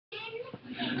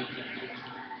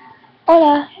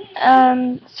Hola.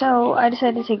 So I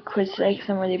decided to take a quiz today because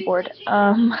I'm really bored.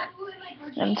 I'm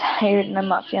tired and I'm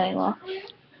not feeling well.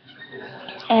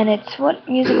 And it's, what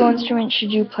musical instrument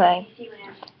should you play?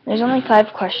 There's only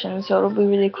 5 questions, so it'll be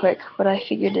really quick, but I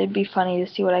figured it'd be funny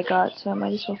to see what I got, so I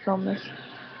might as well film this.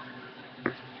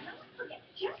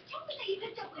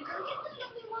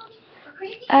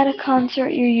 At a concert,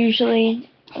 you're usually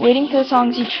waiting for the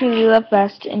songs you truly love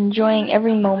best, enjoying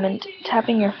every moment,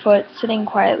 tapping your foot, sitting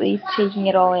quietly, taking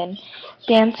it all in,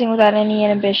 dancing without any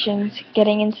inhibitions,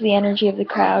 getting into the energy of the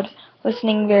crowd,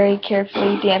 listening very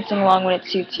carefully, dancing along when it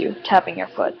suits you, tapping your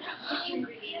foot.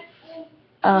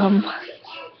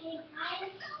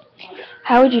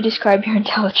 How would you describe your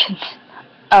intelligence?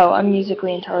 Oh, I'm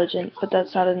musically intelligent, but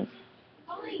that's not an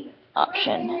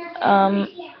option.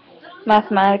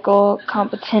 Mathematical,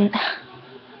 competent.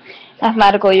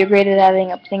 Mathematical, you're great at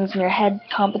adding up things in your head.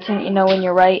 Competent, you know when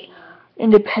you're right.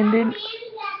 Independent,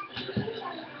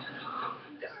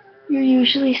 you're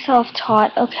usually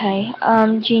self-taught. Okay.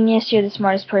 Genius, you're the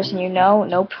smartest person you know.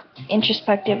 Nope.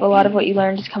 Introspective, a lot of what you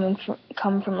learned is come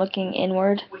from looking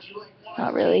inward.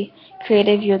 Not really.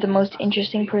 Creative, you're the most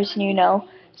interesting person you know.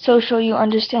 Social, you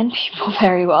understand people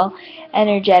very well.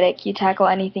 Energetic, you tackle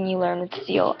anything you learn with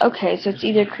zeal. Okay, so it's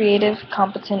either creative,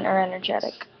 competent, or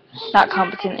energetic. Not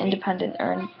competent, independent,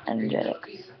 or energetic.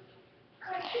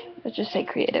 Let's just say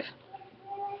creative.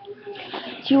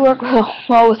 Do you work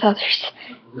well with others?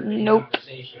 Nope.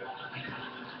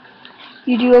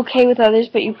 You do okay with others,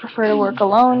 but you prefer to work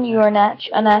alone. You are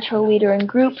a natural leader in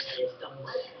groups.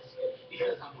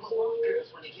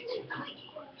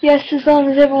 Yes, as long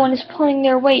as everyone is pulling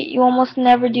their weight. You almost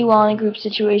never do well in a group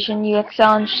situation. You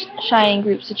excel and shine in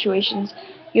group situations.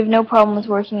 You have no problem with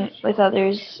working with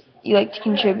others. You like to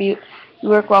contribute. You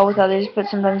work well with others, but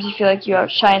sometimes you feel like you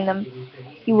outshine them.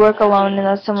 You work alone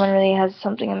unless someone really has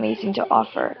something amazing to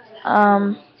offer.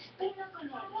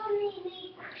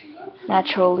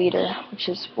 Natural leader, which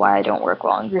is why I don't work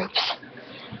well in groups.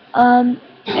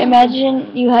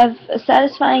 Imagine you have a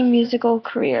satisfying musical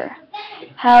career.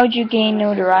 How would you gain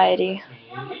notoriety?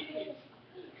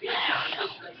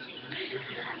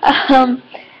 I don't know.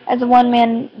 As a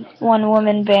one-man,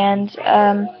 one-woman band,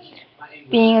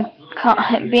 being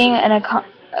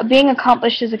being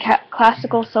accomplished as a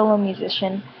classical solo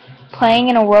musician, playing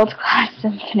in a world-class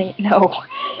symphony. No,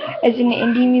 as an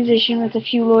indie musician with a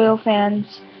few loyal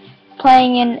fans,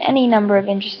 playing in any number of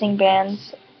interesting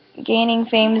bands, gaining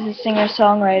fame as a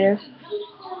singer-songwriter,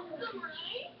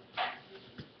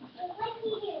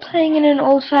 playing in an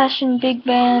old-fashioned big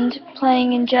band,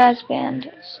 playing in jazz bands,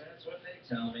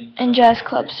 in jazz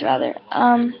clubs rather.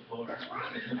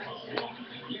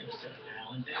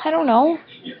 I don't know.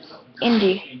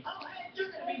 Indie.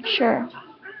 Sure.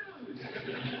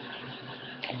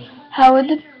 How would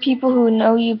the people who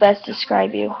know you best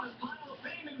describe you?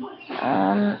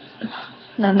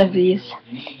 None of these.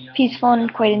 Peaceful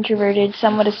and quite introverted,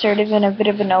 somewhat assertive and a bit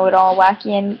of a know-it-all,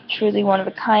 wacky and truly one of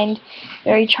a kind,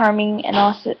 very charming and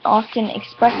also often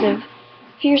expressive,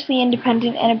 fiercely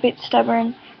independent and a bit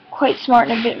stubborn, quite smart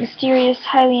and a bit mysterious,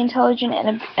 highly intelligent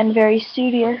and very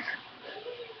studious.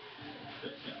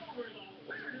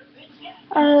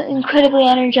 Incredibly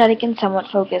energetic and somewhat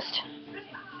focused.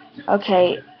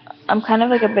 Okay, I'm kind of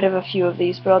like a bit of a few of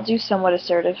these, but I'll do somewhat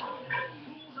assertive.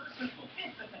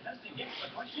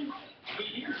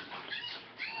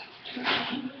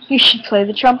 You should play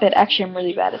the trumpet. Actually, I'm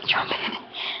really bad at the trumpet.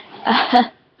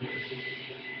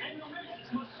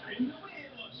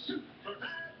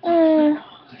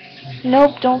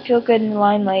 Nope, don't feel good in the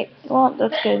limelight. Well,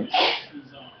 that's good.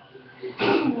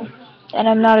 And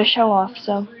I'm not a show-off,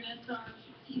 so.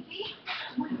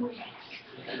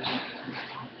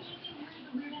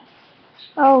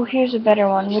 Oh, here's a better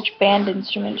one. Which band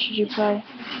instrument should you play?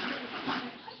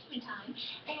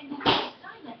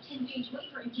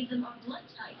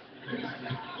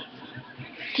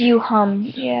 Do you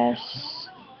hum? Yes.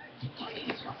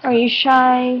 Are you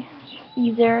shy?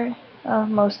 Either.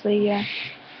 Mostly, yeah.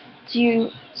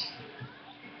 Do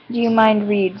you mind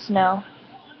reeds? No.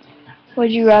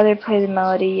 Would you rather play the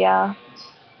melody? Yeah.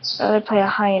 Rather play a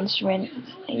high instrument?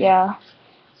 Yeah.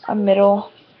 A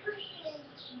middle?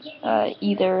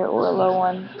 Either, or a low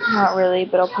one. Not really,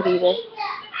 but I'll put either.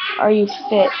 Are you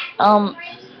fit?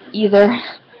 Either.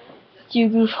 Do you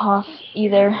goof off?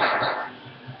 Either.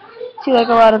 Do you like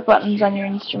a lot of buttons on your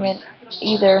instrument?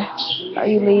 Either. Are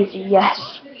you lazy?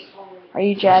 Yes. Are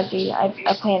you jazzy? I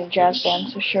play in a jazz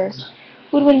band, so sure.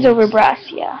 Woodwinds over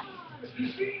brass? Yeah.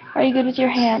 Are you good with your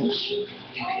hands?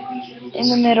 In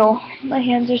the middle. My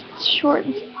hands are short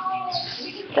and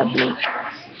stubby.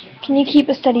 Can you keep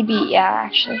a steady beat? Yeah,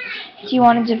 actually. Do you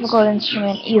want a difficult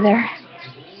instrument? Either.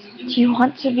 Do you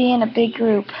want to be in a big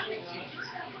group?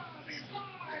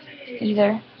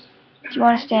 Either. Do you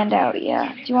want to stand out?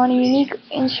 Yeah. Do you want a unique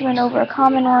instrument over a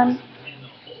common one?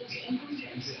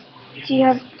 Do you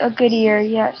have a good ear?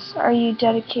 Yes. Are you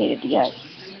dedicated? Yes.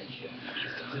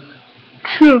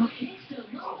 True.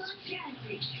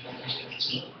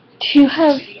 Do you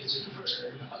have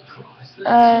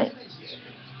uh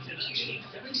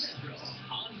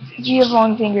do you have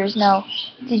long fingers? No.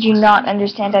 Did you not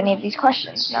understand any of these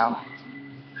questions? No.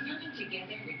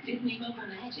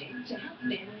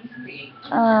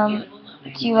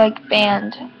 Do you like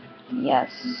band?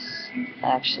 Yes. I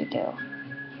actually do.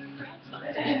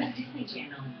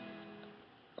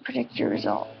 Predict your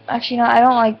result. Actually, no, I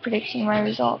don't like predicting my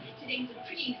result.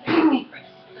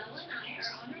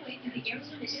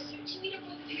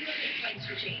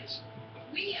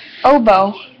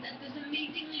 Oboe.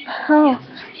 Oh,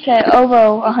 okay,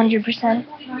 oboe 100%,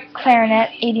 clarinet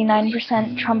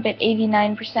 89%, trumpet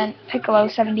 89%, piccolo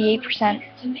 78%,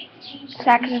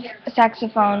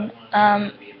 saxophone,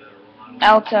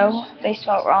 alto, they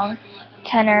spelled wrong,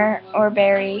 tenor or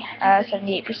bari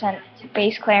 78%,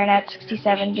 bass clarinet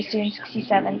 67, bassoon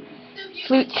 67,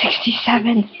 flute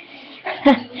 67,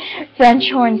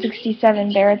 French horn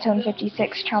 67, baritone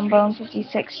 56, trombone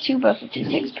 56, tuba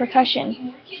 56,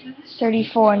 percussion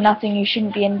 34, nothing, you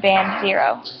shouldn't be in band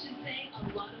 0.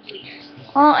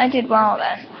 Well, I did well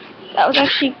then. That was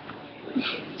actually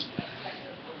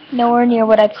nowhere near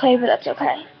what I played, but that's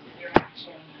okay.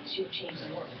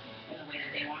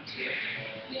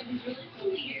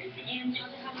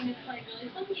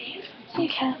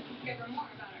 Okay.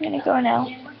 I'm gonna go now.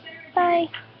 Bye.